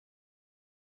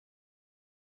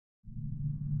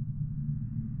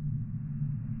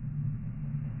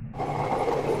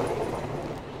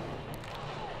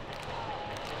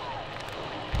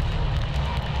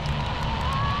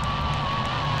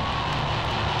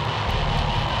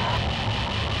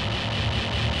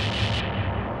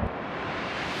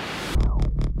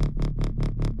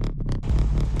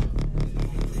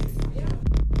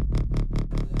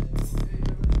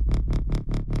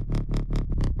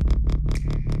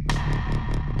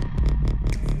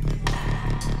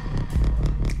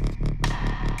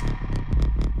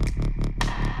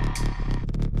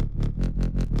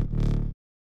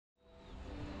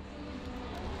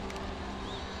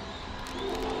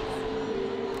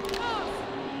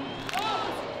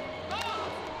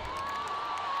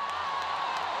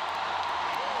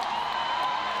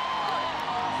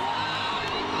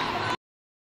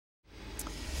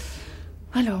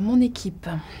Alors, mon équipe,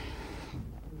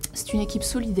 c'est une équipe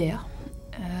solidaire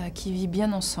qui vit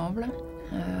bien ensemble.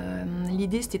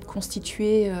 L'idée, c'était de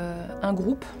constituer un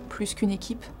groupe plus qu'une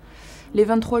équipe. Les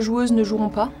 23 joueuses ne joueront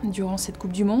pas durant cette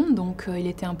Coupe du Monde, donc il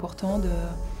était important,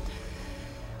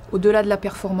 au-delà de la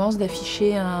performance,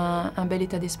 d'afficher un bel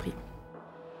état d'esprit.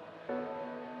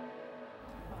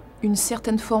 Une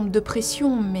certaine forme de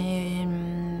pression, mais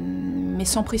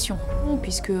sans pression,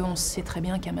 puisqu'on sait très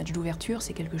bien qu'un match d'ouverture,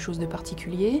 c'est quelque chose de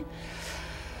particulier.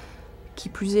 Qui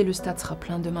plus est, le stade sera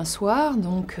plein demain soir,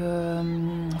 donc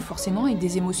forcément avec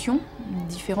des émotions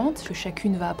différentes que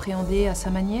chacune va appréhender à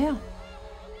sa manière.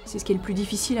 C'est ce qui est le plus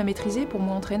difficile à maîtriser pour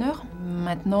moi, entraîneur.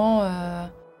 Maintenant,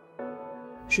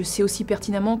 je sais aussi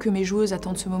pertinemment que mes joueuses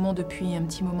attendent ce moment depuis un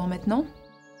petit moment maintenant.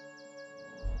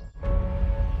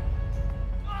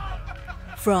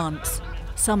 France,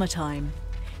 summertime.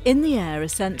 In the air, a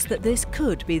sense that this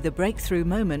could be the breakthrough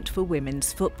moment for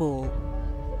women's football.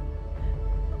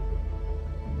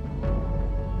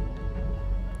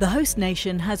 The host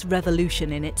nation has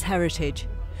revolution in its heritage.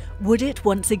 Would it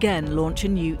once again launch a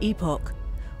new epoch?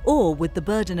 Or would the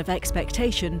burden of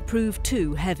expectation prove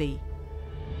too heavy?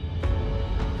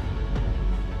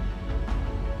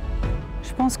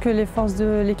 Je pense que les forces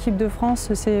de l'équipe de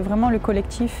France, c'est vraiment le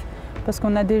collectif. Parce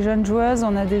qu'on a des jeunes joueuses,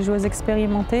 on a des joueuses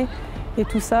expérimentées. Et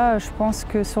tout ça, je pense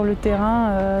que sur le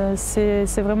terrain, c'est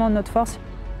vraiment notre force.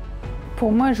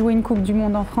 Pour moi, jouer une Coupe du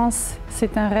Monde en France,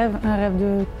 c'est un rêve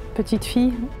de petite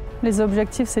fille. Les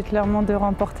objectifs, c'est clairement de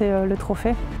remporter le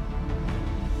trophée.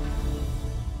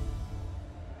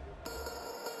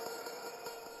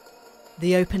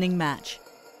 The opening match.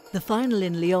 The final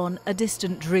in Lyon, a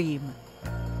distant dream.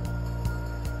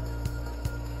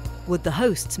 Would the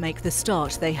hosts make the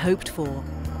start they hoped for?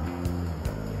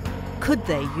 Could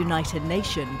they unite a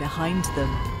nation behind them?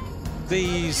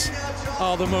 These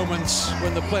are the moments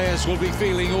when the players will be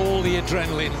feeling all the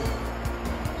adrenaline.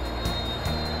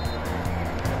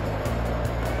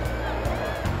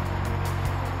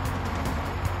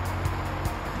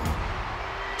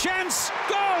 Chance,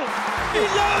 goal! Il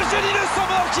y a Eugénie Le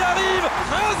Sauveur qui arrive,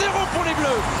 1-0 pour les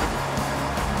Bleus.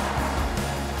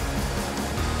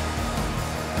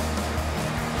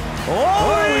 Oh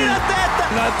oui, la tête!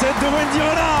 La tête de Wendy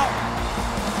Renard!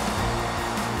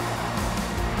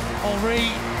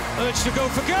 Henry urged to go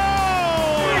for goal!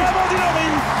 Et Amandine Henry!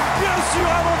 Bien sûr,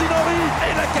 Amandine Henry!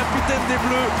 Et la capitaine des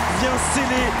Bleus vient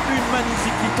sceller une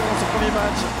magnifique victoire dans ce premier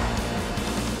match.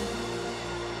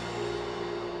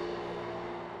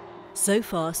 So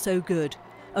far, so good.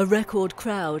 A record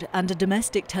crowd and a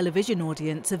domestic television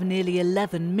audience of nearly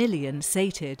 11 million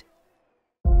sated.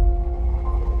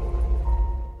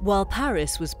 While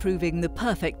Paris was proving the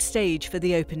perfect stage for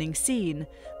the opening scene,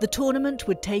 the tournament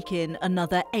would take in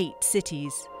another 8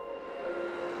 cities.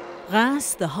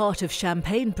 Reims, the heart of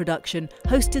champagne production,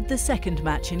 hosted the second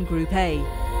match in Group A.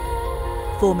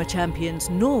 Former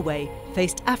champions Norway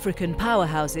faced African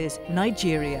powerhouses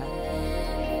Nigeria.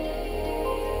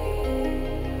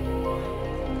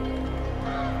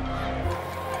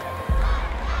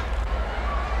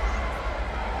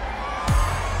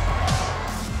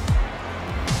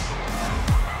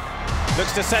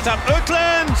 Looks to set up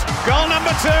Utland. Goal number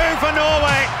 2 for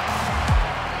Norway.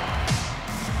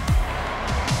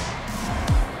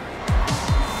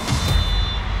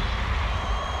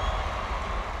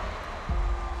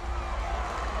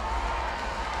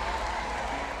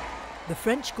 The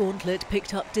French gauntlet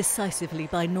picked up decisively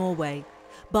by Norway.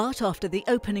 But after the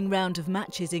opening round of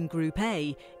matches in Group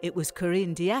A, it was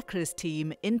Corinne Diacre's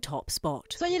team in top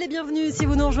spot. Soyez les bienvenus si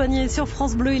vous nous rejoignez sur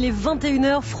France Bleu, il est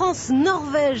 21h,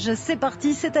 France-Norvège, c'est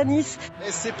parti, c'est à Nice.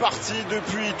 Et c'est parti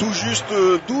depuis tout juste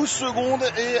 12 secondes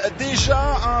et déjà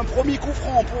un premier coup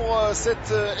franc pour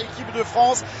cette équipe de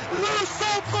France. Le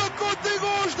centre côté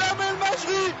gauche d'Amel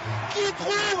Majri qui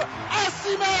trouve à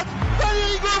 6 mètres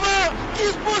Valérie Gauvin qui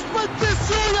se pose pas de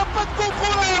questions, il n'y a pas de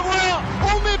contrôle à avoir.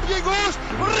 On met pied gauche.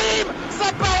 Rime,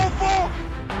 ça part au fond.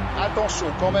 Attention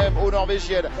quand même aux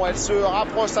Norvégiennes. Bon, elle se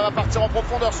rapproche, ça va partir en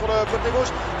profondeur sur le côté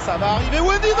gauche. Ça va arriver.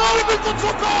 Wendy, non, le but contre son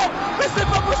camp. Mais c'est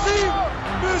pas possible.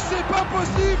 Mais c'est pas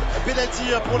possible. Penalty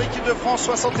pour l'équipe de France,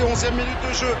 71e minute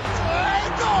de jeu. Et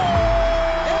non,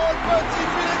 petit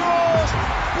filet gauche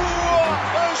pour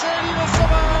Eugénie Le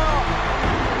Sauveur.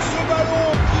 Ce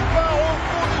ballon qui part au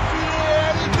fond des filets.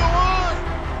 Elle est heureuse.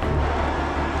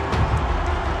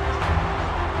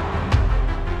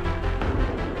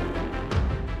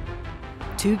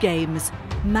 Two games,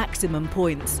 maximum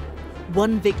points.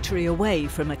 One victory away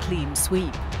from a clean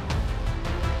sweep.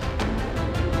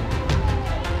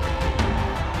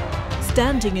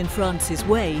 Standing in France's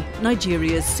way,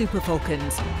 Nigeria's Super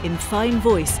Falcons, in fine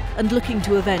voice and looking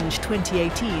to avenge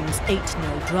 2018's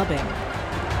 8-0 drubbing.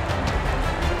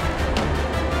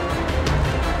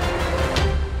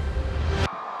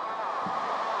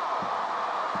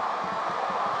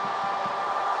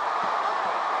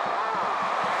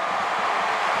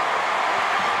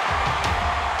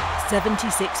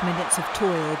 "76 minutes of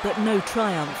toil, but no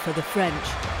triumph for the French.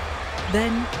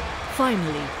 Then,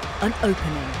 finally, an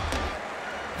opening.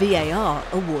 VAR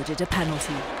awarded a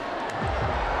penalty.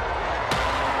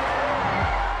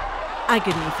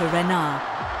 Agony for Renard.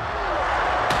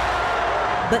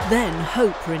 But then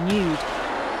hope renewed.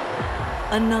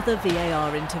 Another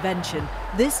VAR intervention,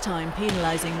 this time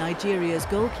penalising Nigeria's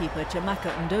goalkeeper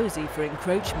Chiamaka Ndozi for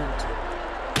encroachment.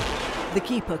 The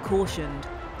keeper cautioned,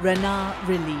 Renard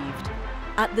relieved.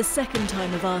 At the second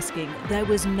time of asking, there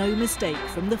was no mistake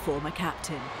from the former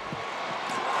captain.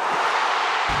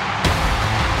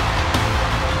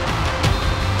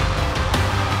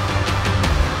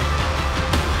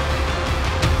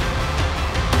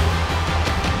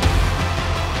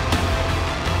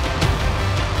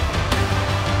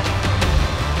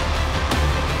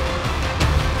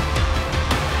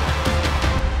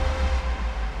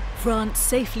 France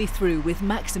safely through with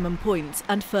maximum points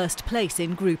and first place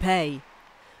in Group A.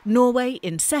 Norway,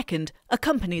 in second,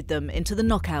 accompanied them into the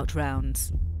knockout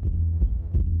rounds.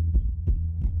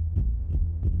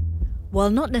 While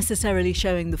not necessarily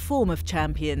showing the form of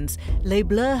champions, Les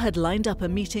Bleus had lined up a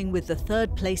meeting with the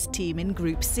third-placed team in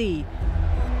Group C,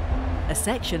 a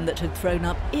section that had thrown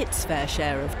up its fair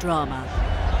share of drama.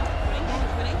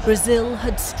 Brazil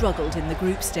had struggled in the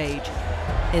group stage.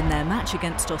 In their match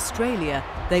against Australia,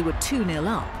 they were 2-0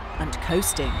 up and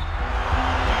coasting.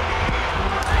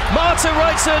 Marta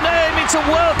writes her name into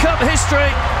World Cup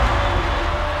history.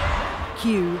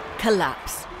 Cue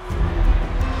collapse.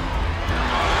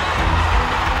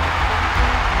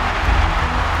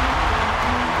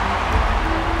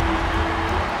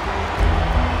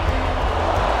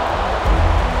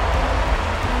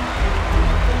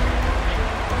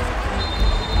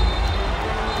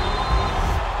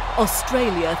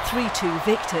 Australia 3-2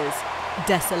 victors.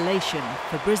 Desolation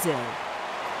for Brazil.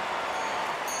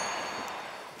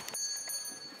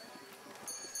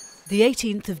 The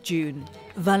 18th of June,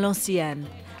 Valenciennes,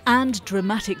 and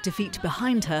dramatic defeat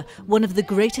behind her, one of the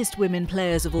greatest women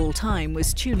players of all time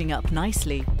was tuning up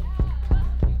nicely.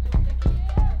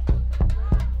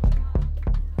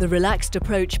 The relaxed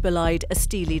approach belied a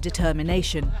steely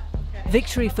determination.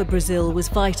 Victory for Brazil was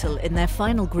vital in their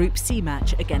final Group C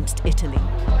match against Italy.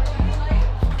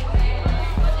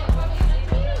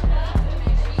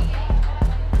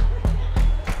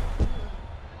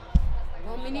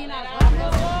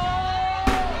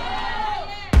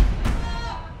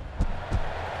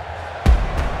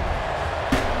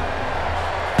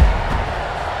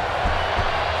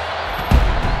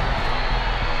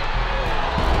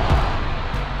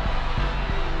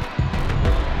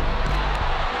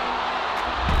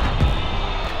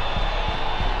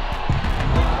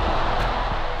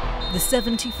 The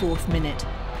 74th minute.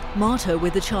 Marta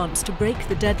with a chance to break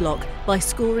the deadlock by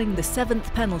scoring the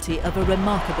 7th penalty of a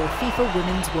remarkable FIFA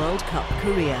Women's World Cup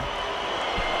career.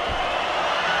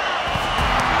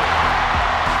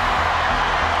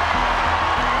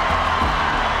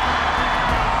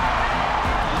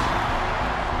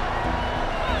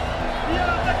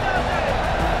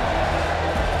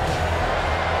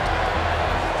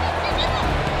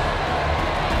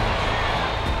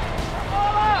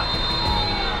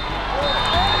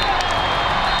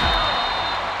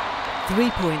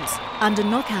 Points and a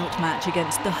knockout match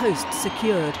against the hosts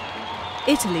secured.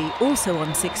 Italy, also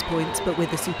on 6 points but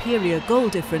with a superior goal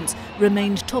difference,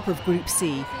 remained top of Group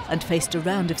C and faced a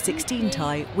round of 16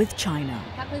 tie with China.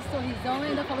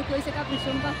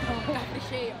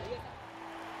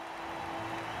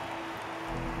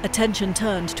 Attention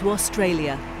turned to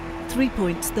Australia. 3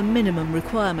 points the minimum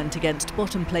requirement against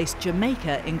bottom-placed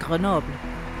Jamaica in Grenoble.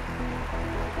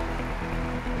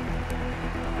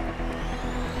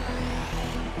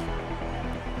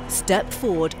 Step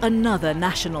forward another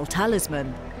national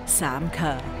talisman, Sam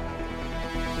Kerr.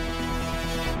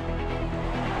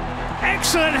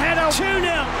 Excellent header,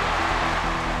 2-0.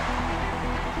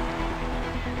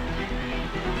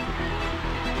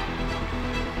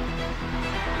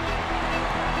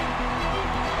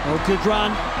 Oh, good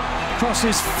run.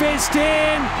 Crosses fizzed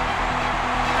in.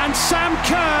 And Sam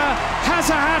Kerr has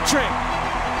a hat-trick.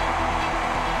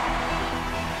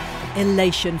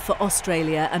 Elation for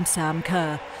Australia and Sam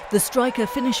Kerr, the striker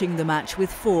finishing the match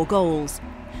with 4 goals.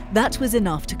 That was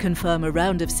enough to confirm a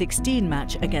round of 16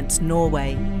 match against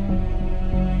Norway.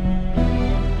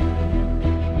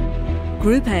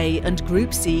 Group A and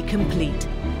Group C complete,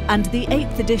 and the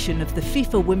 8th edition of the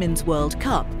FIFA Women's World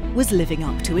Cup was living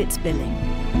up to its billing.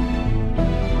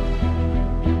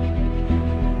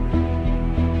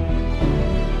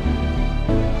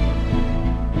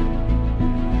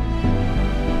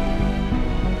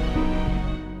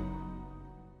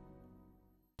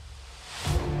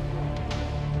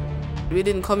 We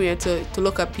didn't come here to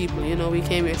look at people, you know, we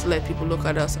came here to let people look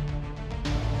at us.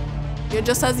 You're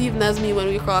just as even as me when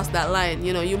we cross that line.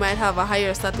 You know, you might have a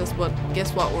higher status, but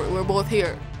guess what, we're both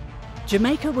here.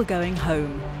 Jamaica were going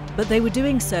home, but they were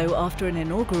doing so after an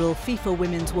inaugural FIFA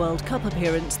Women's World Cup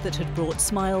appearance that had brought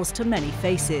smiles to many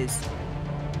faces.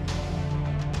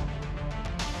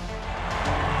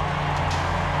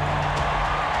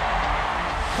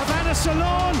 Havana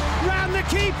Salon round the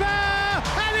keeper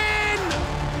and in!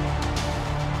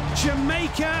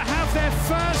 Jamaica have their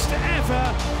first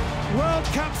ever World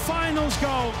Cup finals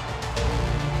goal.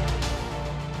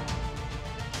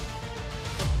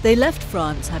 They left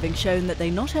France having shown that they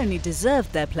not only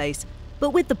deserved their place,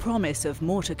 but with the promise of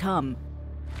more to come.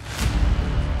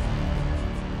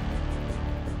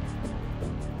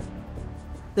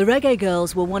 The Reggae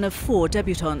Girls were one of 4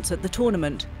 debutantes at the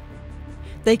tournament.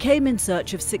 They came in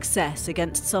search of success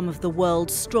against some of the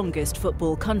world's strongest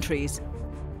football countries.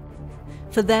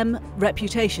 For them,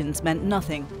 reputations meant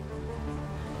nothing.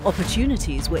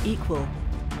 Opportunities were equal.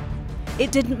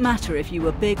 It didn't matter if you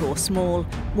were big or small,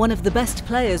 one of the best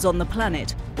players on the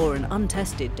planet, or an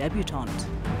untested debutante.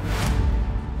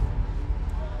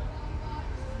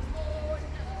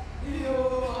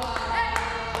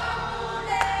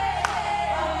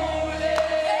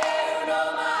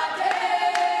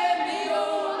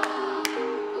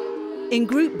 In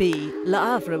Group B, Le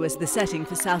Havre was the setting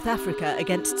for South Africa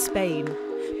against Spain,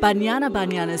 Banyana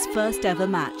Banyana's first ever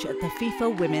match at the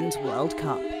FIFA Women's World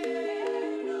Cup.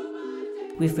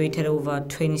 We've waited over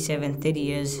 27, 30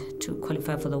 years to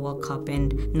qualify for the World Cup,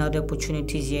 and now the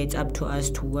opportunity is here. It's up to us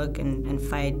to work and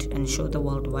fight and show the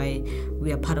world why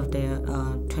we are part of the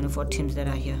 24 teams that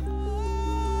are here.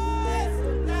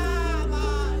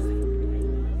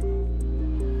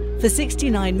 For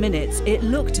 69 minutes, it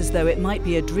looked as though it might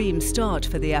be a dream start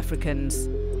for the Africans.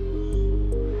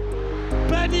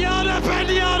 Banyana,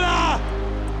 Banyana!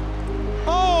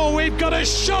 Oh, we've got a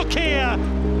shock here!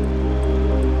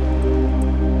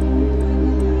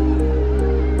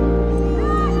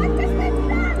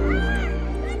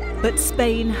 But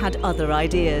Spain had other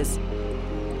ideas.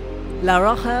 La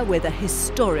Roja with a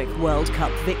historic World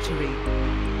Cup victory.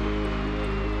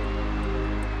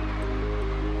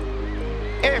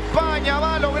 España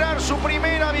va a lograr su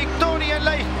primera victoria en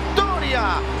la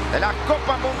historia de las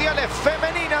Copas Mundiales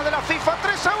Femeninas de la FIFA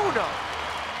 3-1.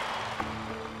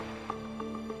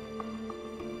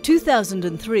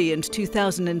 2003 and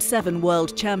 2007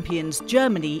 world champions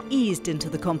Germany eased into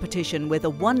the competition with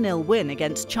a 1-0 win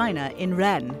against China in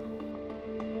Rennes.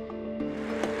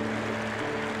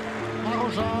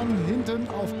 Marojan hinten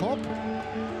auf Pop.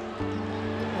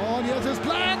 Und jetzt ist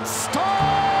Platz.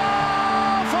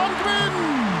 Tor von Gwyn.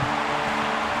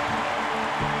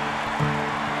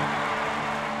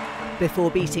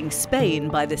 Before beating Spain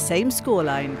by the same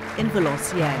scoreline in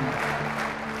Valenciennes.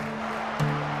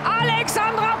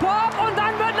 Alexandra Pop und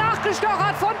dann wird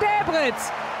nachgestochert von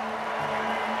Debritz.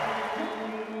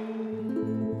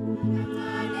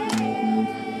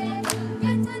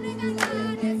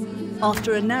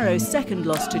 After a narrow second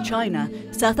loss to China,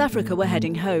 South Africa were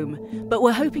heading home, but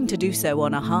were hoping to do so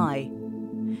on a high.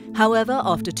 However,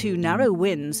 after 2 narrow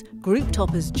wins, group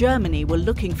toppers Germany were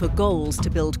looking for goals to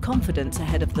build confidence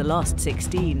ahead of the last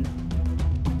 16.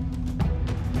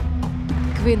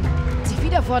 Gwyn sich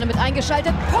wieder vorne mit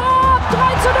eingeschaltet. Pop,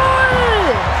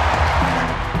 3:0!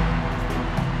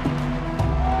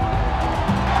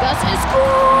 Das ist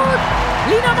gut!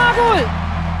 Lina Magul!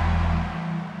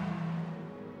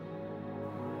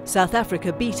 South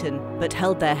Africa beaten, but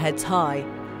held their heads high,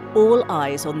 all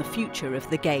eyes on the future of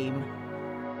the game.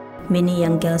 Many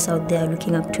young girls out there are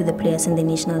looking up to the players in the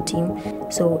national team,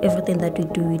 so everything that we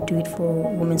do it for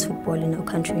women's football in our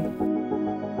country.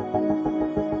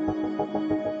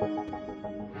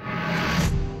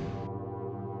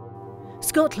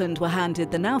 Scotland were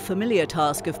handed the now familiar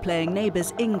task of playing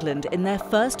neighbours England in their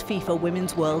first FIFA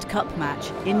Women's World Cup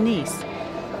match in Nice.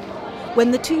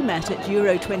 When the two met at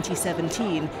Euro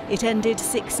 2017, it ended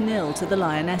 6-0 to the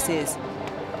Lionesses.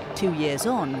 2 years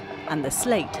on, and the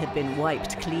slate had been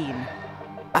wiped clean.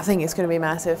 I think it's going to be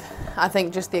massive. I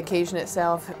think just the occasion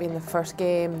itself, it being the first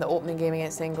game, the opening game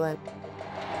against England.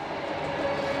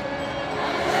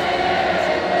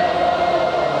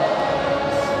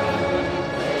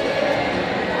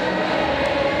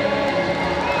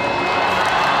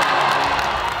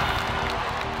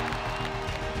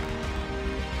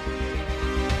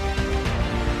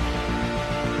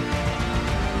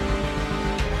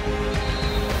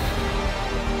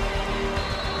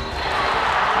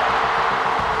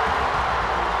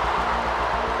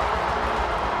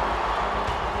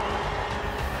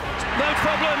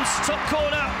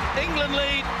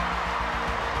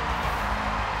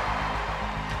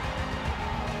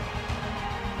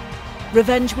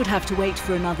 Revenge would have to wait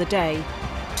for another day.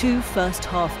 2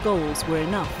 first-half goals were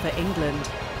enough for England.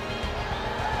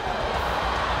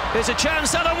 There's a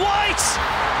chance, Alan White!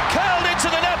 Curled into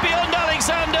the net beyond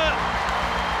Alexander.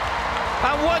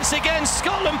 And once again,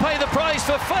 Scotland pay the price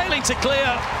for failing to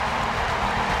clear.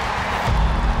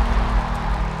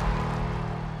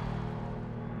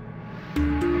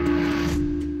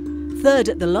 Third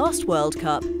at the last World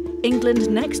Cup, England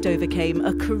next overcame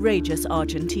a courageous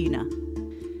Argentina.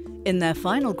 In their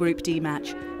final Group D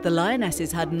match, the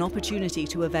Lionesses had an opportunity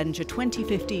to avenge a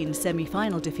 2015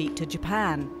 semi-final defeat to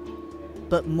Japan.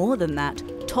 But more than that,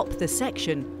 top the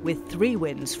section with 3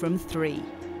 wins from 3.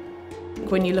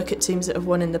 When you look at teams that have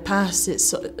won in the past,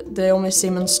 they almost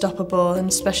seem unstoppable, and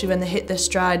especially when they hit their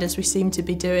stride, as we seem to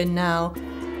be doing now.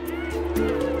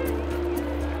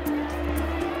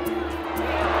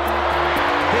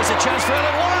 Here's a chance for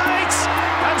Ellen White,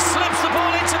 and slips the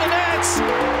ball into the net.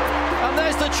 And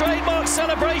there's the trademark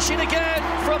celebration again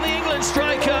from the England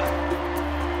striker.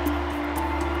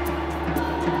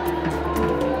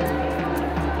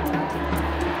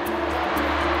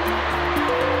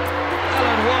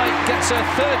 Ellen White gets her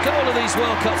 3rd goal of these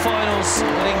World Cup finals,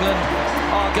 and England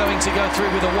are going to go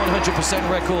through with a 100%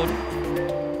 record.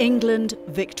 England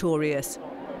victorious.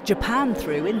 Japan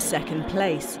through in 2nd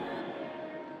place.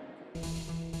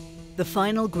 The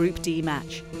final Group D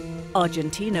match,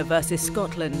 Argentina versus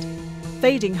Scotland.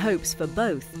 Fading hopes for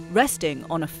both, resting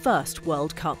on a first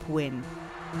World Cup win.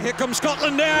 Here comes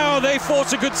Scotland now. They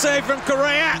force a good save from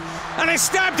Correa, and it's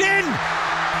stabbed in.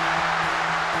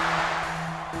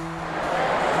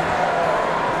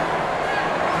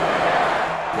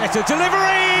 Better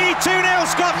delivery. 2-0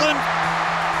 Scotland.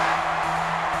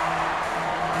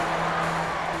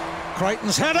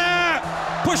 Creighton's header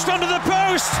pushed under the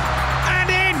post and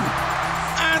in.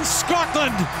 And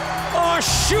Scotland are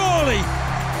surely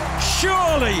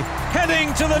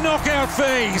heading to the knockout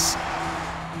phase.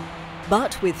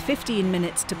 But with 15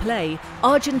 minutes to play,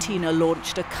 Argentina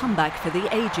launched a comeback for the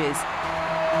ages.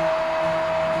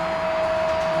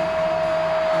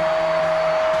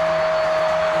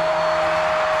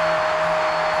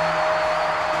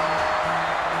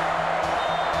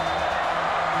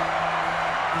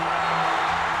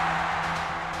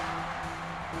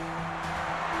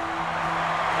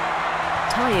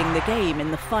 Tying the game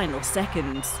in the final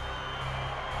seconds.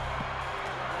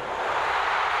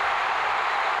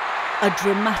 A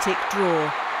dramatic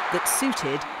draw that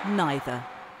suited neither.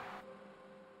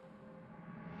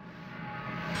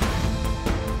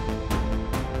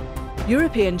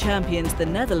 European champions the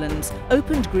Netherlands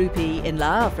opened Group E in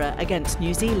Le Havre against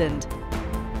New Zealand.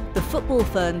 The football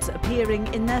ferns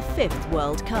appearing in their 5th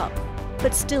World Cup,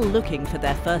 but still looking for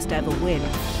their first ever win.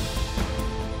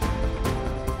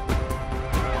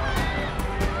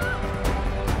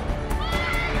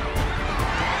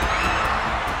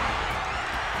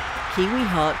 Kiwi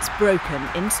hearts broken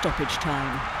in stoppage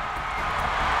time.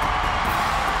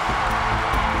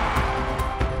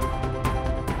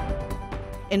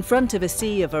 In front of a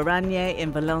sea of Oranje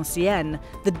in Valenciennes,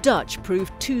 the Dutch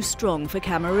proved too strong for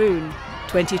Cameroon.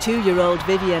 22-year-old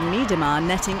Vivienne Miedema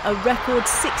netting a record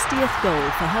 60th goal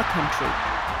for her country.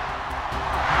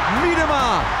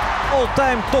 Miedema,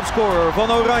 all-time topscorer van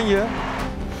Oranje.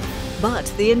 But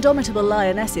the indomitable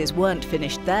Lionesses weren't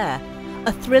finished there.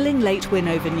 A thrilling late win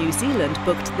over New Zealand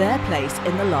booked their place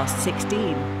in the last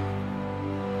 16.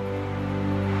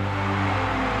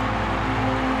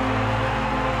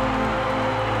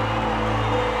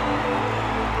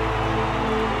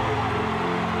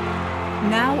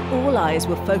 Now all eyes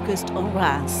were focused on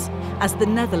Reims, as the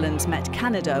Netherlands met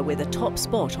Canada with a top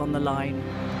spot on the line.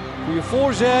 Goeie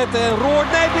voorzet en Roord,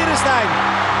 nee, Binnenstein.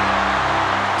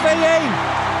 2-1.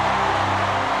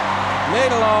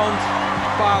 Nederland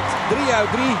pakt 3 uit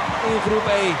 3 in groep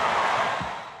E.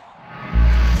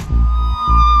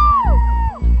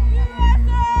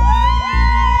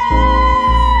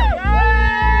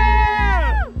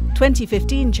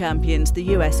 '15 champions, the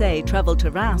USA travelled to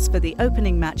Reims for the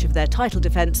opening match of their title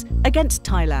defence against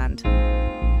Thailand.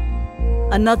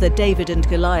 Another David and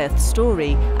Goliath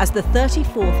story, as the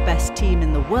 34th best team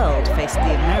in the world faced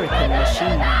the American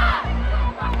machine.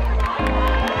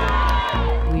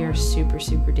 We are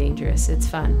super dangerous. It's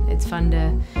fun. It's fun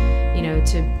to, you know,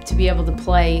 to be able to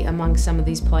play among some of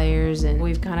these players, and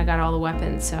we've kind of got all the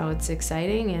weapons, so it's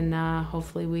exciting, and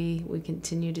hopefully we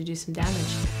continue to do some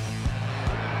damage.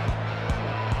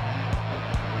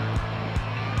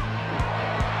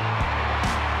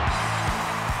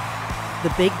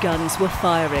 The big guns were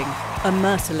firing, a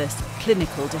merciless,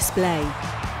 clinical display.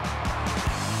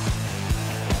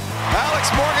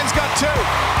 Alex Morgan's got 2.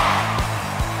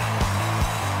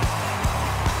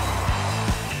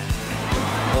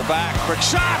 back. Quick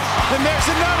shot, and there's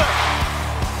another.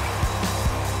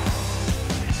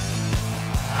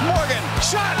 Morgan,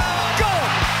 shot, goal.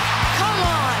 Come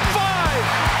on. 5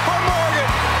 for Morgan.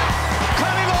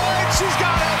 Connie Lloyd, she's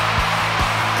got it.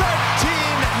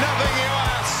 13-0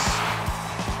 US.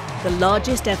 The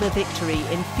largest ever victory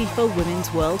in FIFA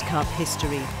Women's World Cup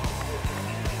history.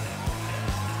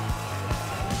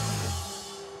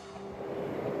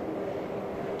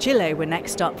 Chile were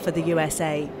next up for the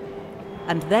USA,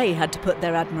 and they had to put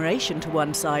their admiration to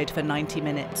one side for 90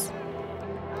 minutes.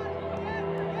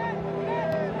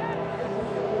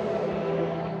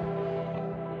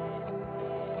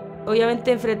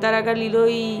 Obviamente enfrentar a Carly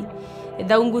Lloyd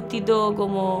da un gustito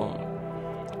como,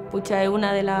 pucha, es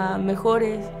una de las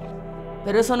mejores,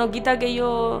 pero eso no quita que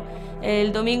yo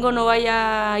el domingo no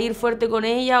vaya a ir fuerte con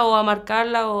ella o a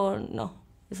marcarla o no,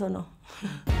 eso no.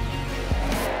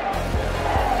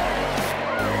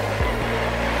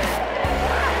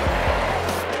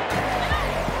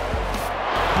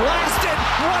 Blasted,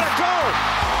 what a goal!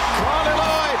 Connie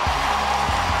Lloyd.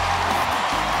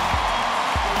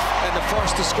 And the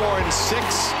first to score in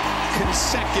 6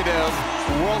 consecutive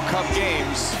World Cup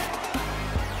games.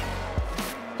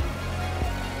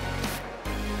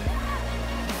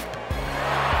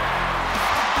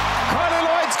 Connie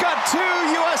Lloyd's got 2,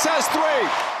 US has 3.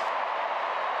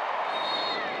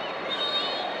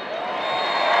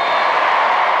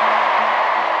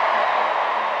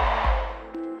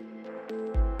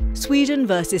 Sweden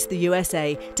versus the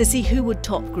USA to see who would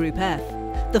top Group F,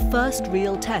 the first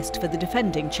real test for the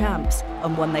defending champs,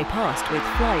 and one they passed with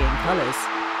flying colours.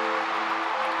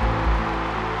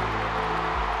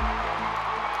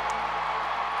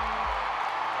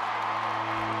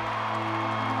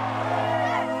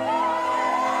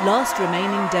 Last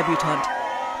remaining debutante,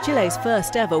 Chile's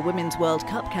first ever Women's World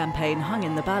Cup campaign hung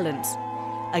in the balance.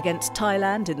 Against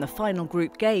Thailand in the final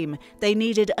group game, they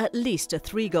needed at least a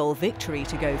 3-goal victory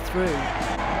to go through.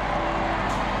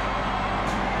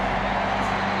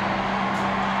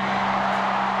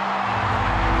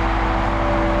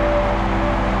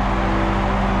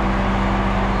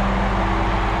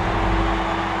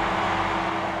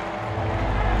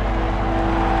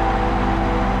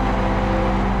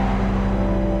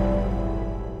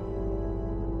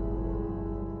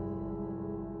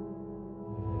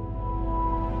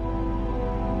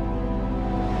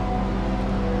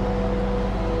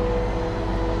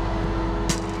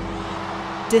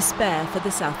 Despair for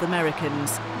the South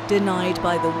Americans, denied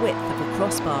by the width of a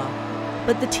crossbar.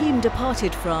 But the team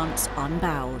departed France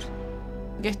unbowed.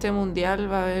 Este mundial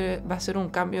va a ser un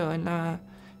cambio en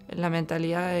la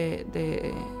mentalidad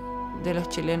de los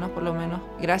chilenos, por lo menos.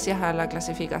 Gracias a la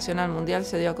clasificación al mundial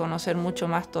se dio a conocer mucho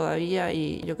más todavía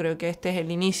y yo creo que este es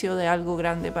el inicio de algo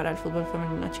grande para el fútbol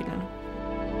femenino chileno.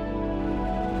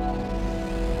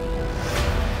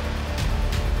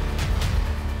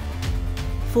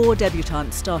 4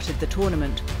 debutantes started the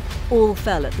tournament. All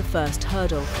fell at the first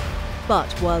hurdle.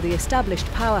 But while the established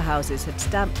powerhouses had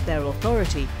stamped their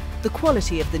authority, the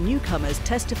quality of the newcomers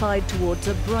testified towards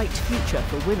a bright future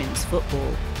for women's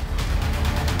football.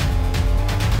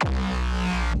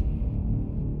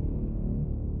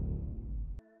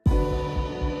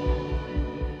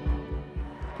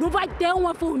 Não vai ter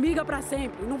uma Formiga para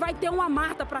sempre, não vai ter uma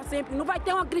Marta para sempre, não vai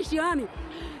ter uma Cristiane.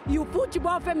 E o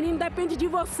futebol feminino depende de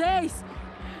vocês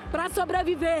para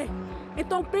sobreviver.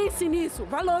 Então pense nisso,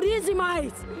 valorize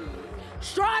mais.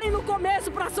 Chore no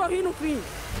começo para sorrir no fim.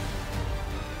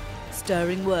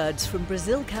 Stirring words from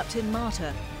Brazil captain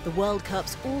Marta, the World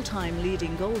Cup's all-time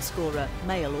leading goal scorer,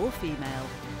 male or female,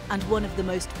 and one of the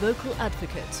most vocal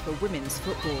advocates for women's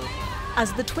football.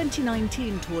 As the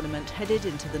 2019 tournament headed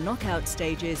into the knockout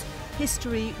stages,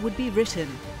 history would be written,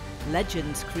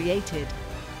 legends created,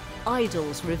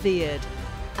 idols revered,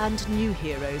 and new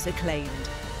heroes acclaimed.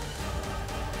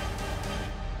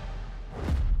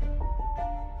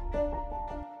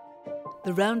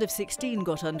 The round of 16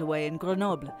 got underway in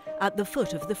Grenoble, at the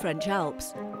foot of the French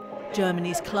Alps.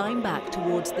 Germany's climb back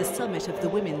towards the summit of the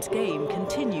women's game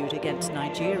continued against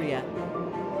Nigeria.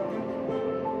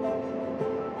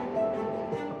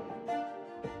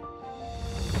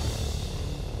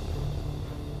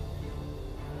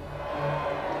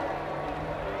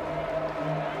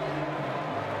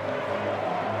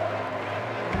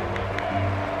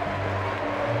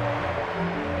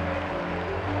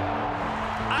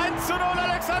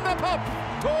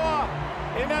 Tor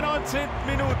in der 19.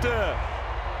 Minute.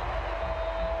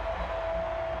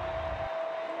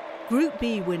 Group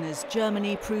B winners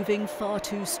Germany proving far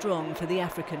too strong for the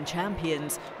African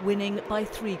champions, winning by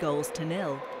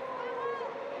 3-0.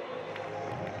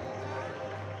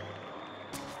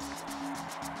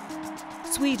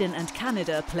 Sweden and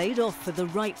Canada played off for the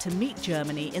right to meet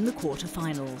Germany in the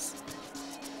quarter-finals.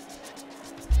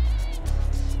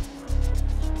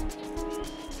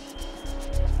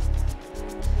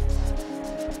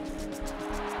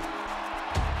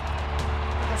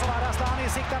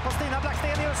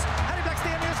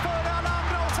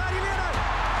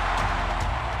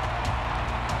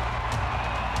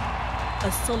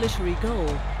 A solitary goal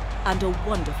and a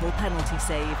wonderful penalty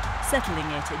save, settling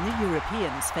it in the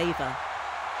Europeans' favour.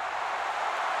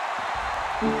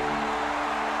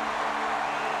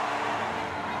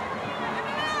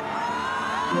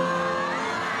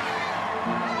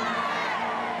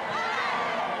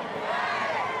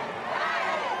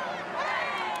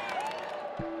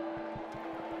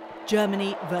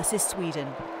 Germany versus Sweden,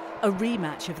 a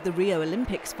rematch of the Rio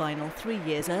Olympics final 3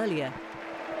 years earlier.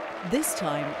 This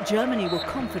time, Germany were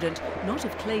confident not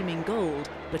of claiming gold,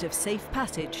 but of safe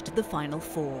passage to the final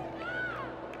four.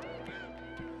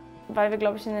 Weil wir,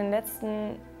 glaube ich, in den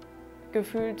letzten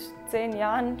gefühlt 10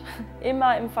 Jahren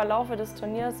immer im Verlaufe des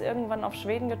Turniers irgendwann auf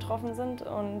Schweden getroffen sind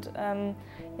und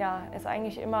ja, es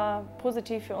eigentlich immer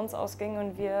positiv für uns ausging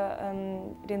und wir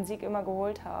den Sieg immer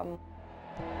geholt haben.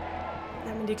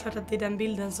 Nej, men det är klart att det är den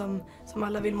bilden som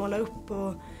alla vill måla upp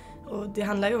och det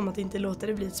handlar ju om att inte låta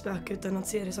det bli ett spöke utan att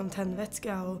se det som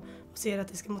tändvätska och se att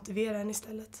det ska motivera en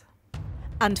istället.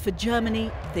 And for Germany,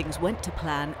 things went to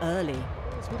plan early.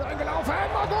 Es wird eingelaufen,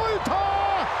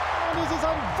 Goaltor! Und es ist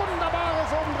ein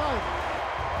wunderbares Umdrehen.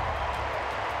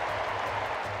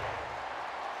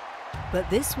 But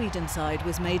this Sweden side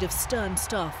was made of stern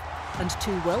stuff, and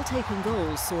 2 well-taken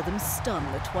goals saw them stun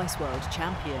the twice-world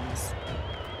champions.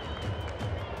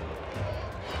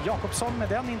 Jakobsson med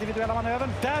den individuella manövern.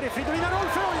 Där är Fridolina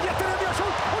Rolfö och jätterädd gör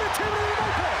skjut. Och returen är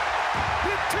mål på!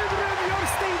 Returen gör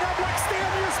Stina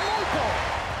Blackstenius mål på!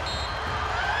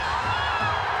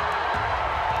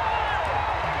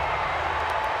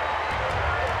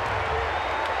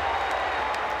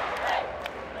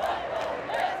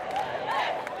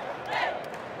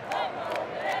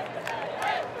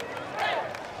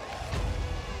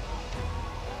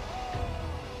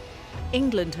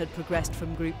 England had progressed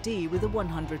from Group D with a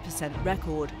 100%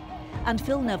 record, and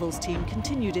Phil Neville's team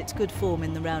continued its good form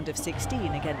in the round of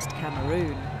 16 against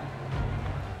Cameroon.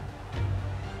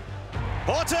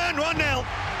 Horton, 1-0.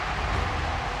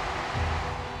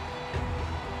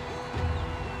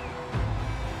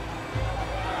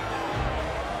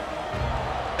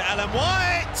 Ellen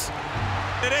White!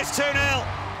 It is 2-0.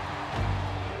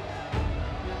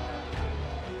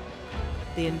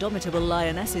 The indomitable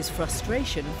Lionesses'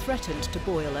 frustration threatened to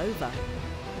boil over.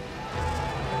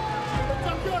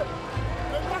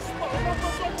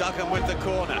 Duggan with the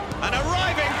corner and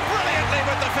arriving brilliantly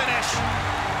with the finish.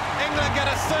 England get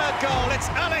a 3rd goal. It's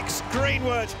Alex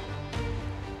Greenwood.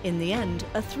 In the end,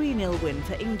 a 3-0 win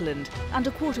for England and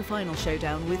a quarter-final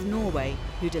showdown with Norway,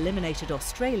 who'd eliminated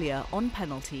Australia on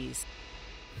penalties.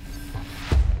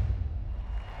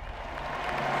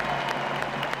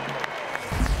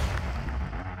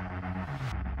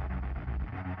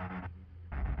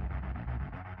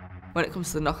 When it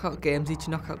comes to the knockout games, each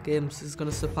knockout games is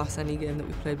going to surpass any game that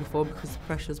we've played before because the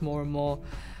pressure's more and more.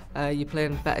 You're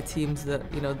playing better teams that,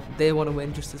 you know, they want to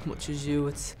win just as much as you.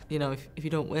 It's, you know, if you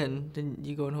don't win, then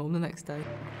you're going home the next day.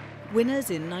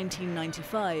 Winners in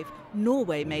 1995,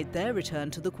 Norway made their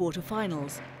return to the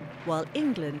quarter-finals, while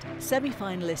England,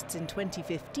 semi-finalists in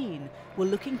 2015, were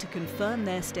looking to confirm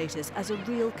their status as a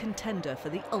real contender for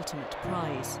the ultimate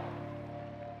prize.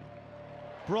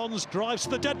 Bronze drives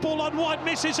the dead ball on White,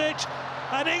 misses it,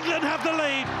 and England have the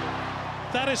lead.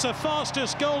 That is the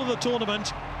fastest goal of the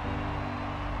tournament.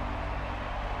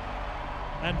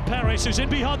 And Paris is in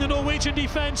behind the Norwegian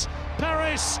defence.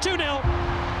 Paris 2-0.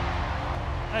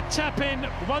 A tap-in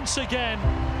once again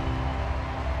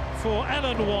for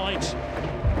Ellen White.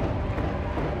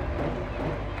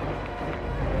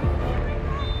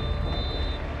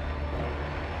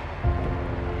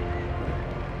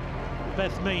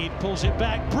 Beth Mead pulls it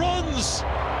back. Bronze!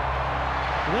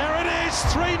 There it is,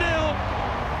 3-0.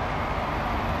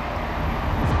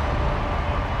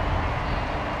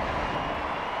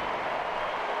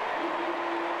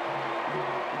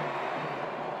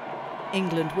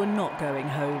 England were not going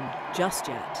home just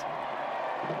yet.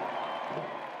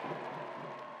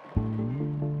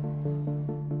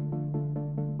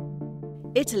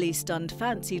 Italy stunned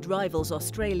fancied rivals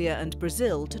Australia and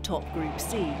Brazil to top Group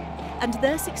C, and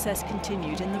their success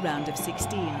continued in the round of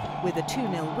 16 with a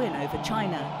 2-0 win over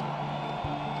China.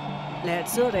 Le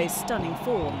Azzure's stunning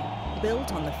form,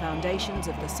 built on the foundations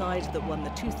of the side that won the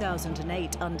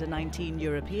 2008 Under-19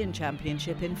 European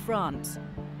Championship in France.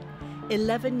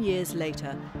 11 years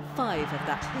later, 5 of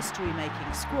that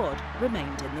history-making squad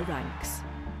remained in the ranks.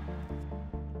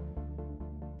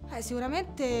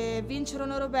 Sicuramente vincere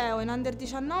un europeo in Under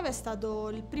 19 è stato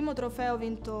il primo trofeo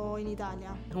vinto in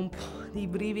Italia. Un po' di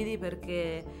brividi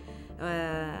perché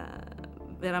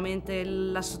veramente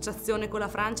l'associazione con la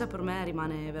Francia per me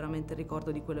rimane veramente il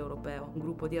ricordo di quello europeo. Un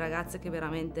gruppo di ragazze che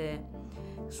veramente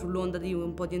sull'onda di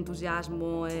un po' di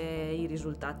entusiasmo e i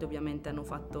risultati ovviamente hanno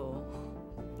fatto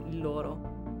il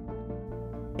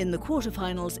loro. In the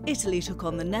quarterfinals, Italy took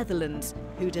on the Netherlands,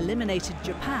 who'd eliminated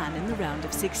Japan in the round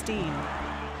of 16.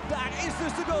 Daar is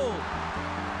dus de goal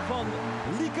van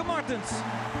Lieke Martens.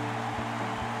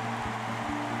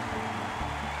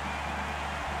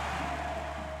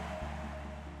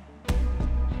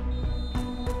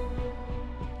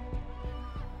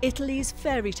 Italy's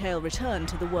fairy tale return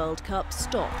to the World Cup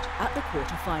stopped at the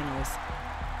quarterfinals.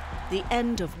 The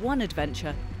end of one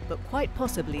adventure, but quite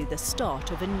possibly the start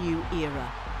of a new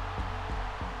era.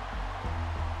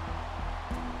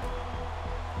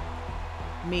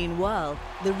 Meanwhile,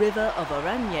 the river of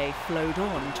Oranje flowed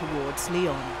on towards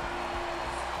Lyon.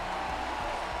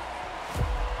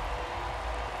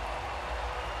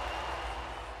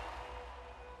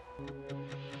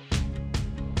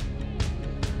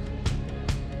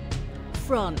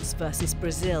 France versus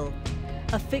Brazil,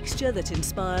 a fixture that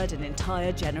inspired an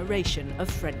entire generation of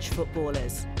French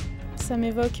footballers. Ça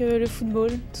m'évoque le football,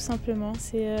 tout simplement.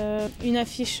 C'est une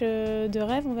affiche de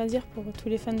rêve, on va dire, pour tous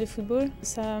les fans de football.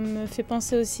 Ça me fait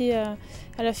penser aussi à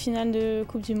la finale de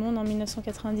Coupe du Monde en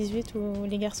 1998 où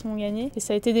les garçons ont gagné. Et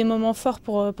ça a été des moments forts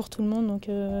pour tout le monde, donc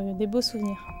des beaux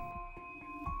souvenirs.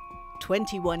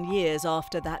 21 years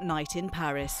after that night in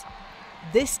Paris,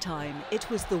 this time it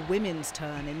was the women's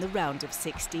turn in the round of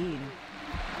 16.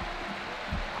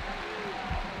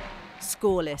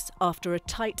 Scoreless after a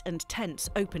tight and tense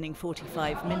opening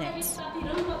 45 minutes. Pour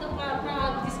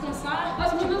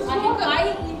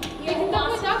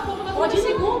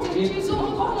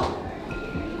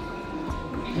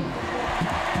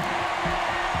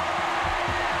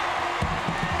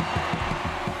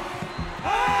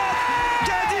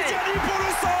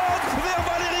le centre vers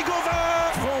Valérie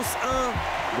Gauvin. France 1,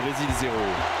 Brésil 0.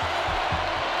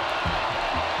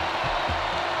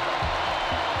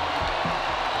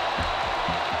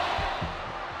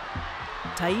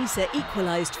 Thaïsa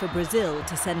equalised for Brazil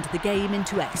to send the game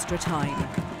into extra time.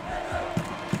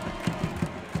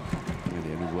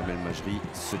 Allez, à nouveau Amel Majri,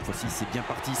 cette fois-ci c'est bien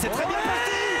parti, c'est très bien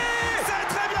parti. C'est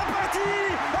très bien parti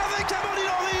avec Amandine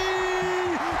Henry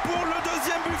pour le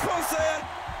deuxième but français.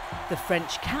 The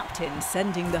French captain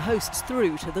sending the hosts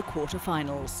through to the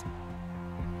quarterfinals.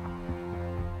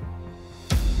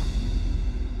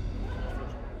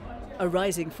 A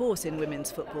rising force in women's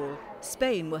football,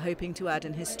 Spain were hoping to add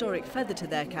an historic feather to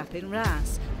their cap in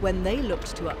Reims when they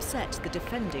looked to upset the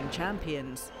defending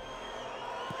champions.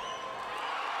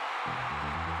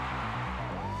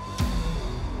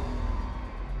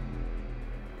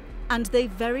 And they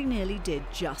very nearly did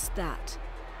just that.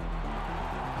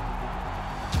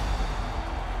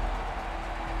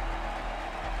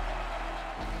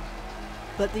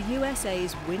 But the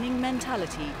USA's winning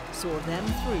mentality saw them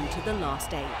through to the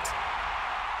last 8.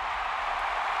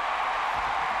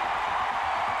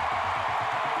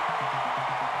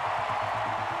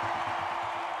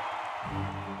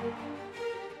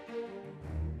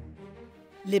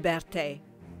 Liberté.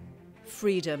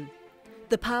 Freedom.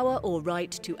 The power or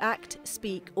right to act,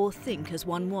 speak or think as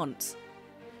one wants.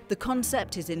 The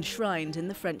concept is enshrined in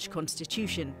the French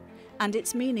Constitution and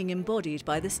its meaning embodied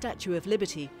by the Statue of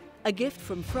Liberty, a gift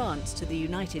from France to the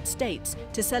United States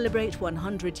to celebrate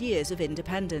 100 years of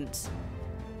independence.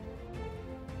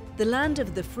 The land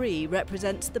of the free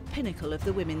represents the pinnacle of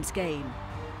the women's game.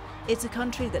 It's a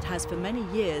country that has for many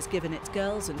years given its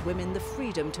girls and women the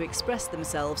freedom to express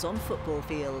themselves on football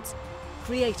fields,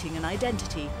 creating an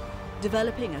identity,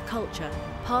 developing a culture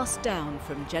passed down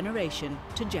from generation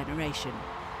to generation.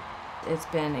 It's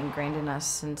been ingrained in us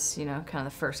since, kind of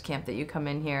the first camp that you come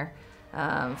in here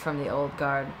from the old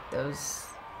guard.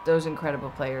 Those incredible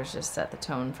players just set the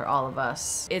tone for all of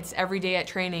us. It's every day at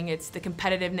training. It's the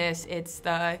competitiveness. It's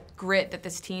the grit that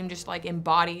this team just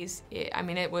embodies.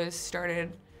 It was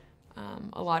started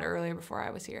a lot earlier before I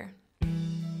was here.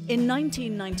 In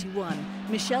 1991,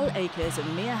 Michelle Akers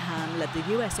and Mia Hamm led the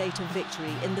USA to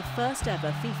victory in the first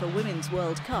ever FIFA Women's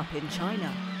World Cup in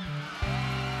China.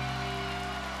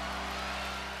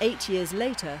 8 years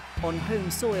later, on home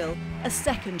soil, a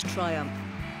second triumph,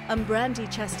 and Brandi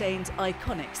Chastain's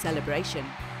iconic celebration.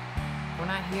 We're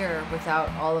not here without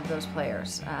all of those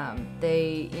players.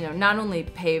 They, not only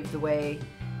paved the way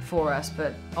for us,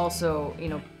 but also,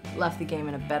 left the game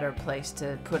in a better place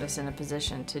to put us in a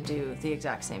position to do the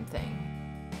exact same thing.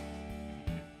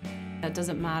 It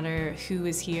doesn't matter who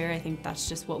is here. I think that's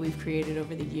just what we've created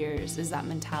over the years, is that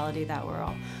mentality that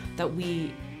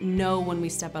we know when we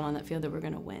step out on that field that we're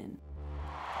going to win.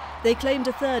 They claimed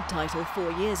a third title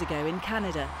 4 years ago in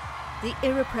Canada. The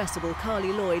irrepressible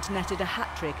Carly Lloyd netted a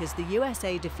hat-trick as the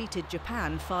USA defeated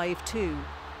Japan 5-2.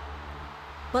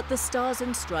 But the Stars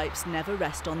and Stripes never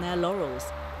rest on their laurels.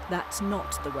 That's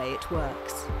not the way it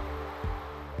works.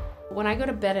 When I go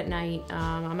to bed at night,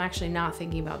 I'm actually not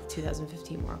thinking about the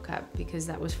 2015 World Cup because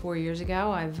that was 4 years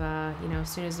ago. As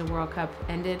soon as the World Cup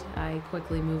ended, I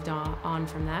quickly moved on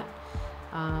from that.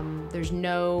 There's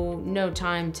no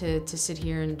time to sit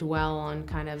here and dwell on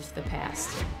kind of the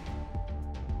past.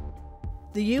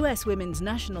 The US women's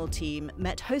national team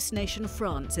met host nation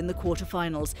France in the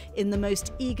quarterfinals in the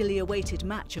most eagerly awaited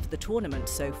match of the tournament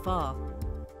so far.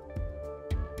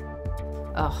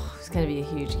 Oh, it's going to be a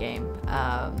huge game.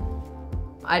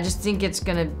 I just think it's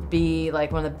going to be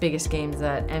like one of the biggest games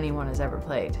that anyone has ever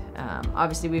played.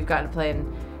 Obviously, we've gotten to play in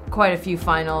quite a few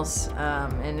finals,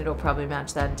 and it'll probably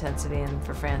match that intensity. And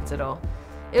for France, it'll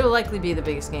likely be the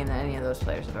biggest game that any of those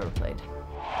players have ever played.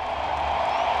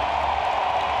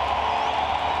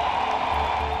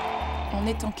 On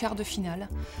est en quart de finale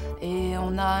et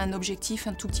on a un objectif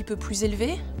un tout petit peu plus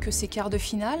élevé que ces quarts de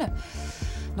finale.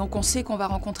 Donc on sait qu'on va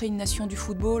rencontrer une nation du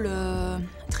football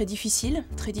très difficile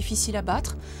à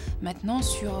battre. Maintenant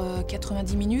sur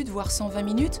 90 minutes, voire 120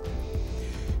 minutes,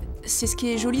 c'est ce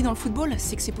qui est joli dans le football,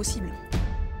 c'est que c'est possible.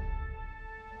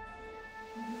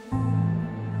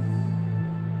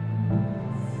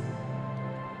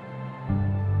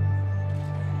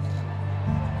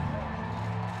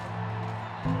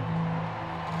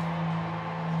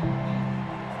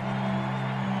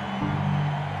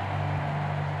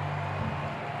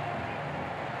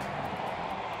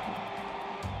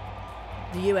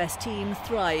 The US team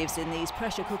thrives in these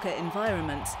pressure cooker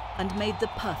environments and made the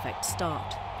perfect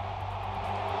start.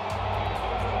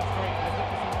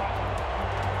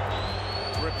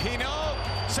 Rapinoe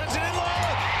sends it in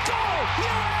low. Goal!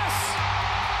 US!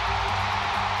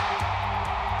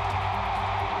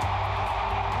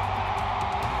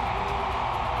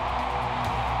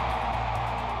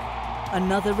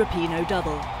 Another Rapinoe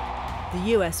double.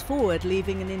 The US forward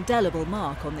leaving an indelible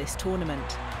mark on this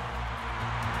tournament.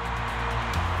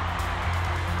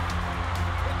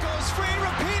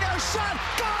 Shot,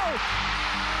 goal!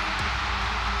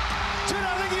 2-0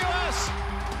 US!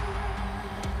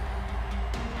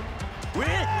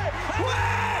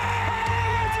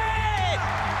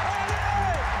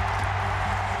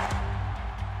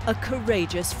 A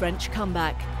courageous French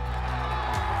comeback.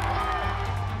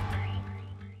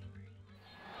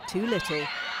 Too little,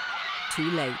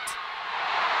 too late.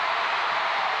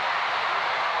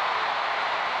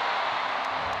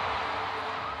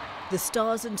 The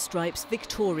Stars and Stripes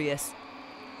victorious.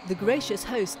 The gracious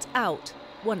hosts out,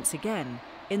 once again,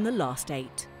 in the last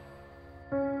 8.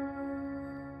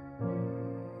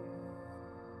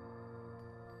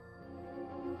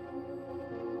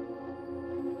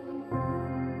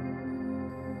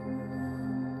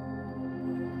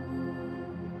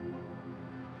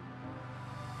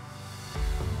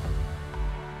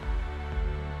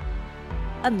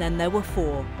 And then there were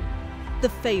 4. The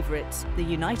favourites, the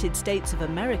United States of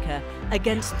America,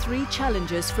 against 3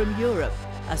 challengers from Europe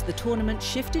as the tournament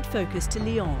shifted focus to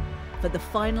Lyon for the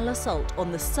final assault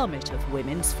on the summit of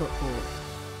women's football.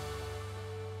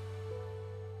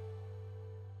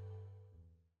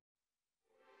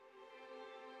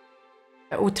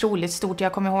 Otroligt stort.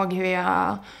 Jag kommer ihåg hur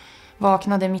jag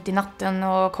vaknade mitt i natten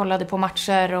och kollade på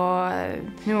matcher och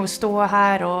nu stå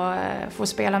här och få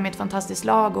spela med ett fantastiskt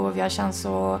lag och vi har chans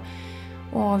att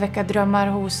väcka drömmar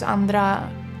hos andra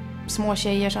små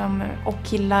tjejer och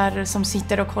killar som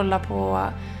sitter och kollar på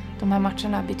de här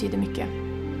matcherna betyder mycket.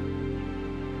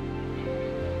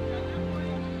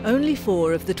 Only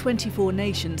 4 of the 24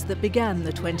 nations that began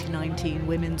the 2019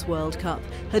 Women's World Cup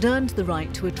had earned the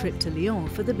right to a trip to Lyon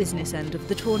for the business end of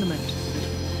the tournament.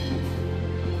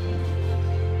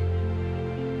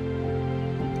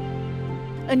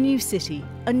 A new city,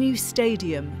 a new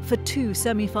stadium for 2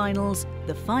 semi-finals,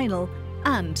 the final,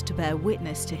 and to bear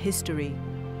witness to history.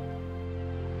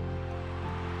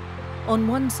 On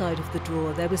one side of the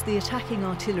draw there was the attacking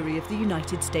artillery of the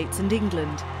United States and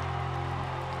England.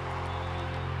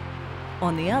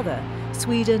 On the other,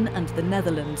 Sweden and the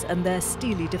Netherlands and their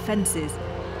steely defences,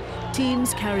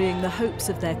 teams carrying the hopes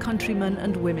of their countrymen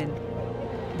and women.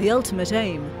 The ultimate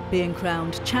aim being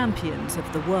crowned champions of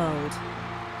the world.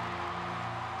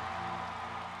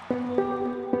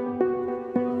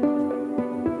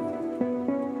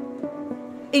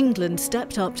 England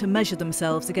stepped up to measure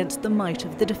themselves against the might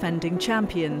of the defending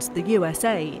champions, the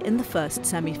USA, in the first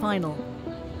semi-final.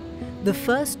 The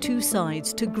first two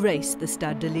sides to grace the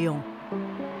Stade de Lyon.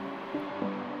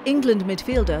 England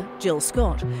midfielder Jill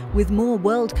Scott, with more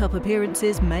World Cup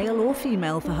appearances, male or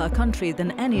female, for her country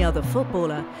than any other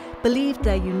footballer, believed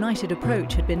their united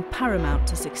approach had been paramount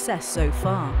to success so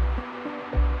far.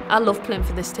 I love playing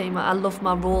for this team. I love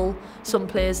my role. Some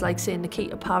players, like say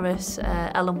Nikita Paris,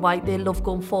 Ellen White, they love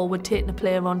going forward, taking a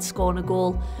player on, scoring a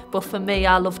goal. But for me,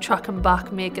 I love tracking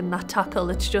back, making that tackle.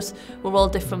 It's just, we're all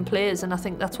different players, and I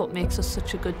think that's what makes us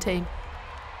such a good team.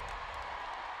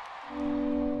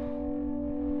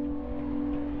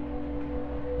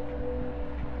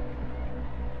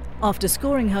 After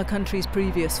scoring her country's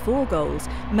previous 4 goals,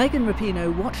 Megan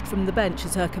Rapinoe watched from the bench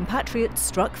as her compatriots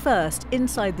struck first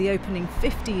inside the opening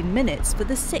 15 minutes for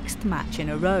the 6th match in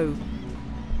a row.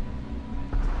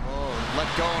 Oh, let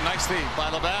go nicely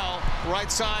by Lavelle.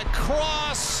 Right side,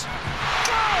 cross,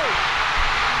 go!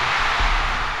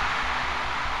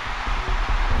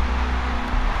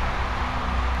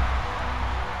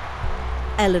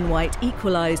 Ellen White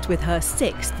equalised with her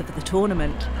 6th of the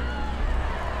tournament.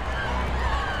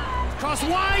 Cross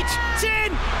White, it's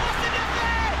in!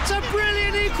 It's a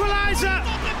brilliant equaliser!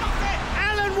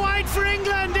 Ellen White for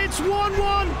England, it's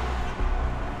 1-1!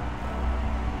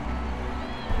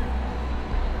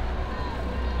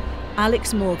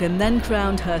 Alex Morgan then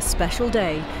crowned her special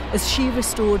day as she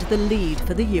restored the lead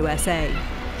for the USA.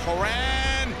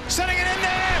 Horan, setting it in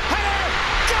there, header,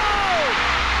 goal!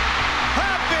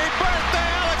 Happy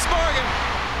birthday, Alex Morgan!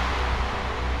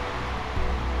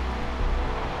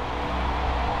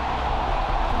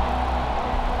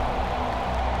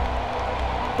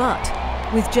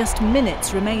 But with just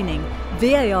minutes remaining,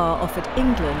 VAR offered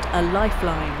England a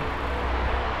lifeline.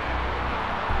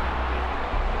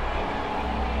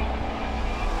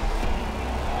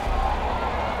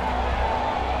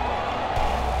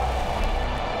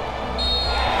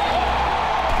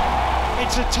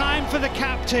 It's a time for the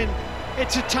captain,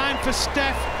 it's a time for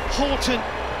Steph Houghton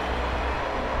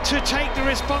to take the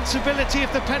responsibility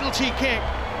of the penalty kick.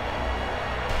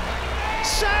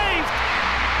 Saved!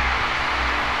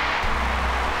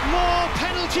 More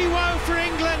penalty woe for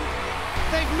England.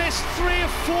 They've missed 3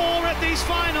 of 4 at these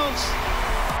finals.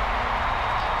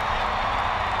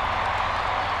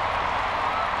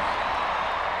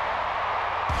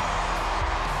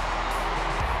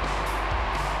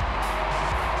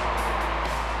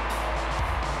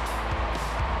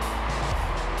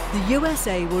 The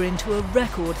USA were into a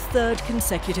record 3rd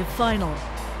consecutive final.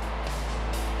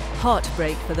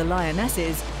 Heartbreak for the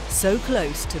Lionesses, so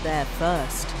close to their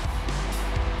first.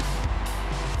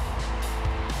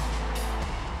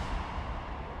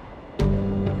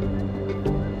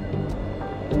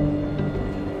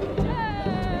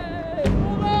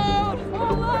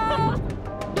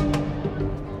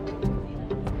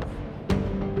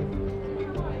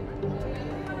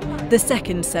 The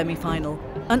second semi-final,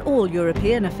 an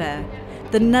all-European affair,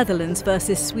 the Netherlands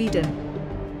versus Sweden.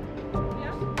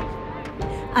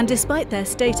 And despite their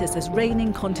status as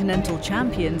reigning continental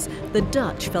champions, the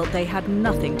Dutch felt they had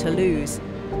nothing to lose.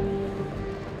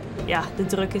 Ja, de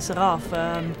druk is eraf.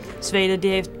 Zweden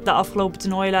die heeft de afgelopen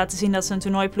toernooien laten zien dat ze een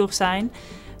toernooiploeg zijn.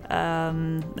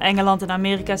 Engeland en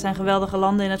Amerika zijn geweldige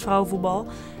landen in het vrouwenvoetbal.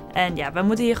 En ja, wij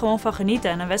moeten hier gewoon van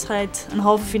genieten. En een wedstrijd, een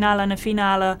halve finale en een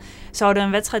finale zouden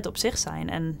een wedstrijd op zich zijn.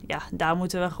 En ja, daar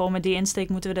moeten we gewoon met die insteek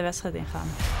moeten we de wedstrijd ingaan.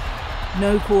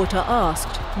 No quarter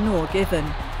asked, nor given.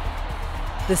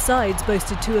 The sides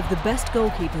boasted 2 of the best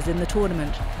goalkeepers in the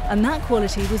tournament, and that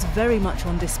quality was very much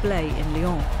on display in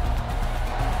Lyon.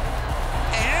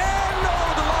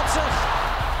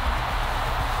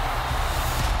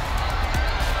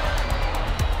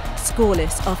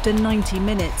 Scoreless after 90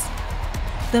 minutes.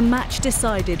 The match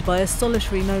decided by a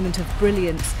solitary moment of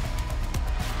brilliance.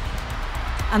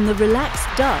 And the relaxed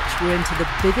Dutch were into the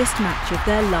biggest match of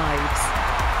their lives.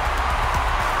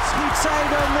 Schiet zij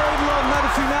dan Nederland naar de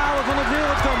finale van het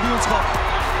wereldkampioenschap?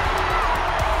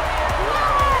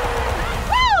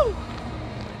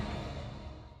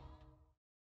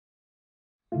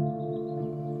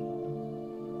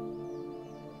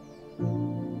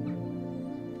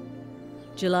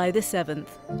 July the 7th.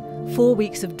 4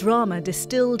 weeks of drama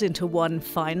distilled into one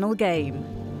final game.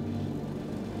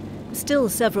 Still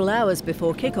several hours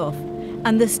before kick-off,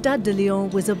 and the Stade de Lyon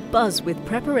was abuzz with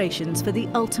preparations for the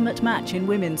ultimate match in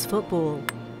women's football.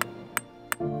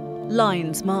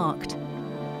 Lines marked.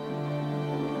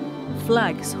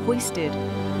 Flags hoisted.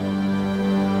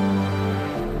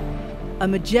 A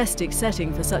majestic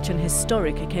setting for such an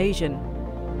historic occasion.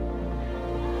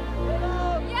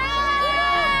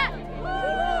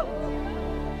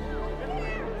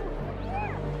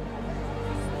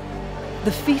 The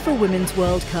FIFA Women's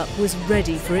World Cup was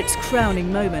ready for its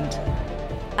crowning moment,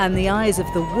 and the eyes of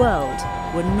the world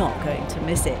were not going to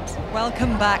miss it.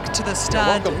 Welcome back to the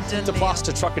Stade de Place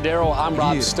to Trocadero. I'm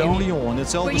Rob Stone. Lyon,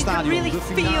 where you can really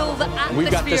feel the We've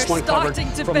got this atmosphere one covered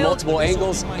starting to from build. multiple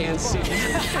angles and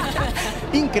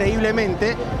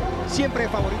Increíblemente, siempre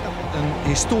favorita. Een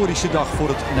historische dag voor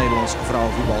het Nederlands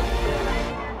vrouwenvoetbal.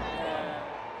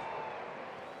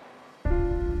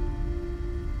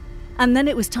 And then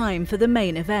it was time for the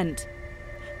main event.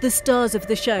 The stars of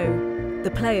the show,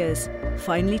 the players,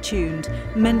 finely tuned,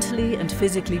 mentally and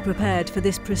physically prepared for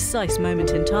this precise moment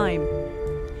in time.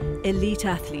 Elite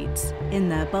athletes in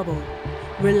their bubble,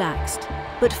 relaxed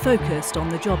but focused on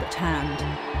the job at hand.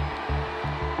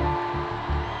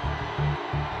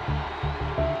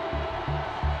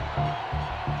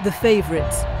 The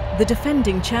favourites, the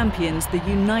defending champions, the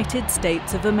United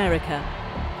States of America.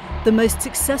 The most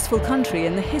successful country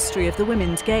in the history of the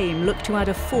women's game looked to add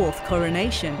a fourth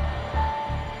coronation.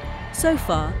 So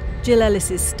far, Jill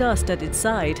Ellis's star-studded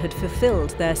side had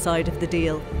fulfilled their side of the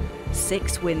deal.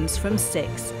 6 wins from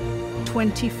 6,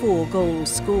 24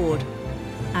 goals scored,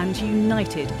 and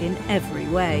united in every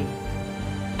way.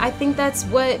 I think that's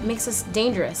what makes us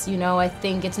dangerous. You know, I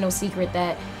think it's no secret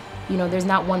that, you know, there's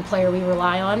not one player we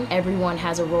rely on. Everyone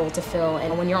has a role to fill,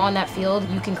 and when you're on that field,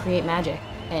 you can create magic.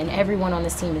 And everyone on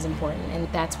this team is important, and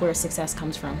that's where success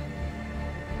comes from.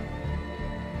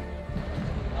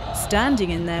 Standing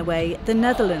in their way, the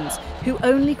Netherlands, who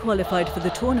only qualified for the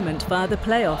tournament via the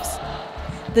playoffs.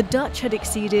 The Dutch had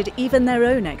exceeded even their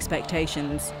own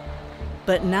expectations.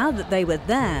 But now that they were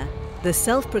there, the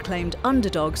self-proclaimed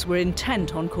underdogs were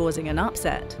intent on causing an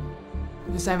upset.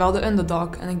 We zijn wel de underdog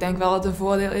en ik denk wel dat het een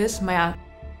voordeel is, maar ja,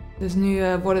 dus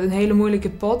nu wordt het een hele moeilijke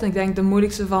pot. Ik denk de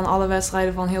moeilijkste van alle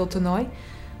wedstrijden van heel het toernooi.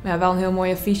 Maar ja, wel een heel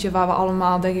mooi affiche waar we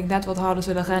allemaal denk ik net wat harder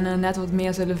zullen rennen, net wat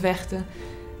meer zullen vechten.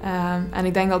 En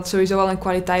ik denk dat het sowieso wel een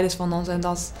kwaliteit is van ons en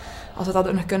dat als we dat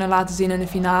ook nog kunnen laten zien in de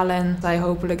finale en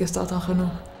hopelijk is dat dan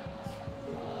genoeg.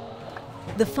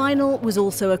 The final was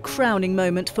also a crowning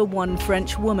moment for one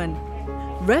French woman.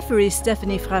 Referee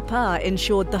Stéphanie Frappard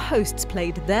ensured the hosts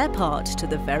played their part to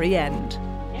the very end.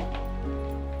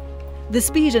 The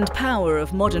speed and power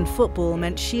of modern football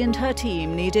meant she and her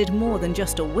team needed more than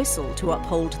just a whistle to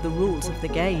uphold the rules of the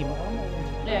game.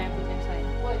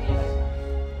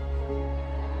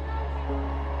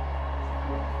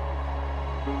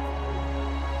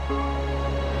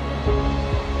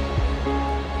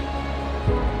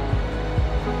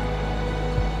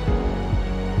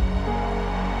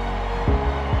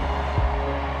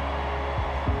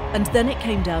 And then it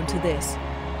came down to this.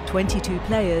 22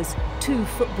 players, 2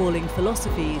 footballing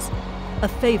philosophies, a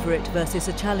favourite versus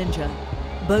a challenger,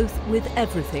 both with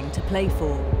everything to play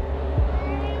for.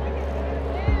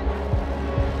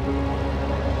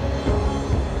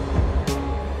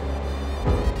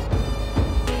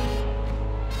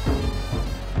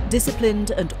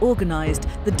 Disciplined and organised,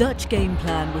 the Dutch game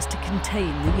plan was to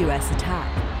contain the US attack,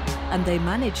 and they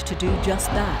managed to do just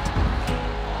that.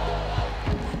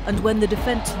 And when the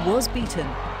defence was beaten,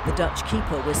 the Dutch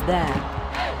keeper was there.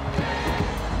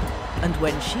 And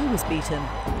when she was beaten,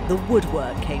 the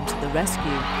woodwork came to the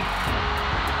rescue.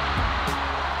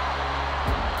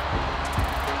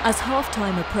 As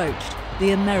half-time approached,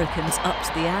 the Americans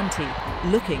upped the ante,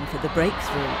 looking for the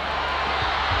breakthrough.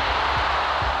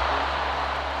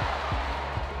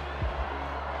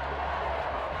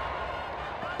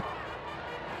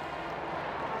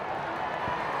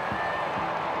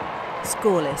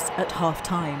 Scoreless at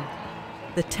half-time.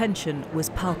 The tension was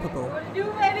palpable.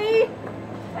 You ready?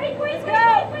 Wait,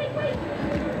 go! Wait.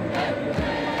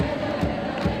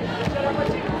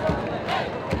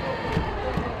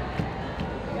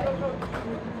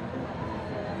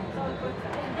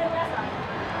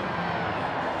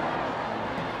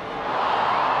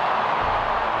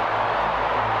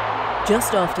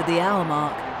 Just after the hour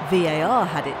mark, VAR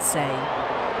had its say.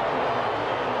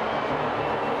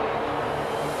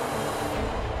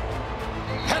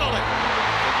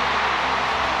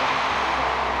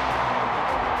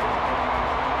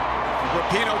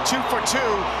 Rapinoe 2 for 2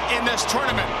 in this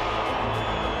tournament.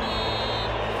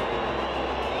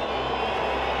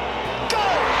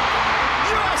 Goal!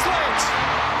 US leads!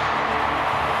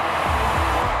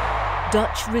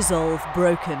 Dutch resolve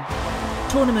broken.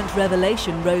 Tournament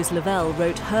revelation Rose Lavelle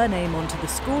wrote her name onto the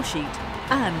score sheet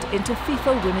and into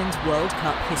FIFA Women's World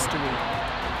Cup history.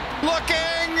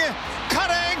 Looking,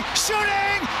 cutting,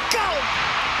 shooting, goal!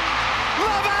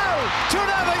 Lavelle to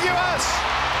the US!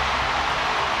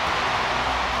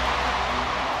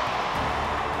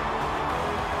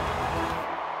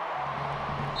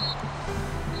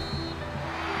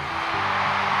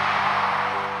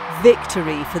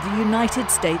 Victory for the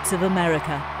United States of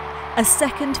America. A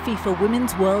second FIFA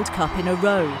Women's World Cup in a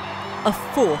row. A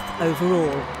fourth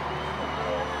overall.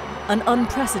 An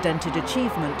unprecedented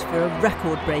achievement for a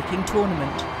record-breaking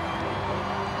tournament.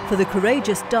 For the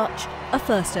courageous Dutch, a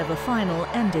first ever final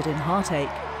ended in heartache.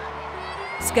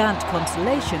 Scant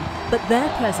consolation, but their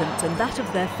presence and that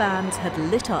of their fans had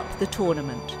lit up the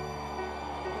tournament.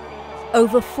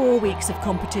 Over 4 weeks of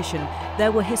competition,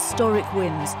 there were historic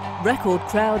wins, record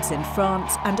crowds in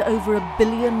France, and over 1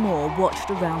 billion more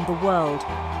watched around the world.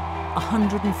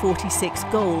 146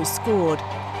 goals scored,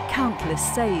 countless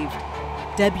saved,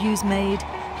 debuts made,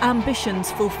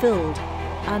 ambitions fulfilled,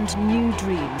 and new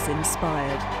dreams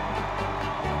inspired.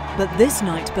 But this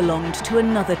night belonged to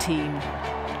another team,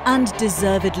 and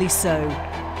deservedly so.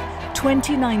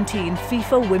 2019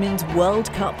 FIFA Women's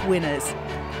World Cup winners,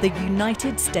 the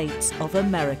United States of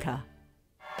America.